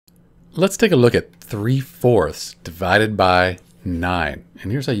Let's take a look at 3/4 divided by 9.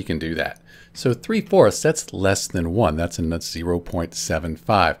 And here's how you can do that. So 3/4, that's less than 1. That's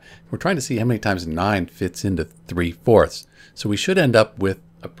 0.75. We're trying to see how many times 9 fits into 3/4. So we should end up with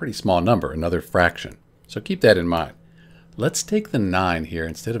a pretty small number, another fraction. So keep that in mind. Let's take the 9 here.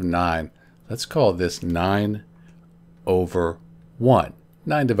 Instead of 9, let's call this 9 over 1.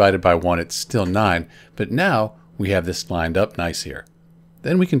 9 divided by 1, it's still 9. But now we have this lined up nice here.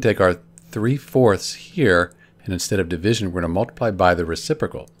 Then we can take our 3/4 here, and instead of division, we're going to multiply by the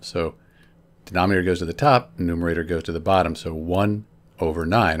reciprocal. So denominator goes to the top, numerator goes to the bottom. So 1 over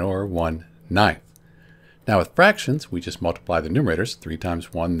 9, or 1/9. Now with fractions, we just multiply the numerators. 3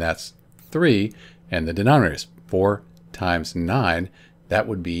 times 1, that's 3. And the denominators, 4 times 9, that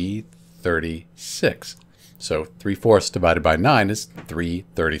would be 36. So 3/4 divided by 9 is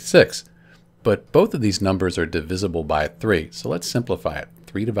 3/36. But both of these numbers are divisible by 3. So let's simplify it.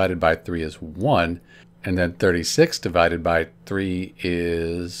 3 divided by 3 is 1. And then 36 divided by 3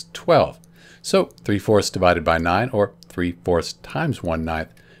 is 12. So 3/4 divided by 9, or 3/4 times 1/9,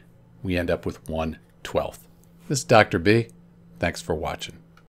 we end up with 1/12. This is Dr. B. Thanks for watching.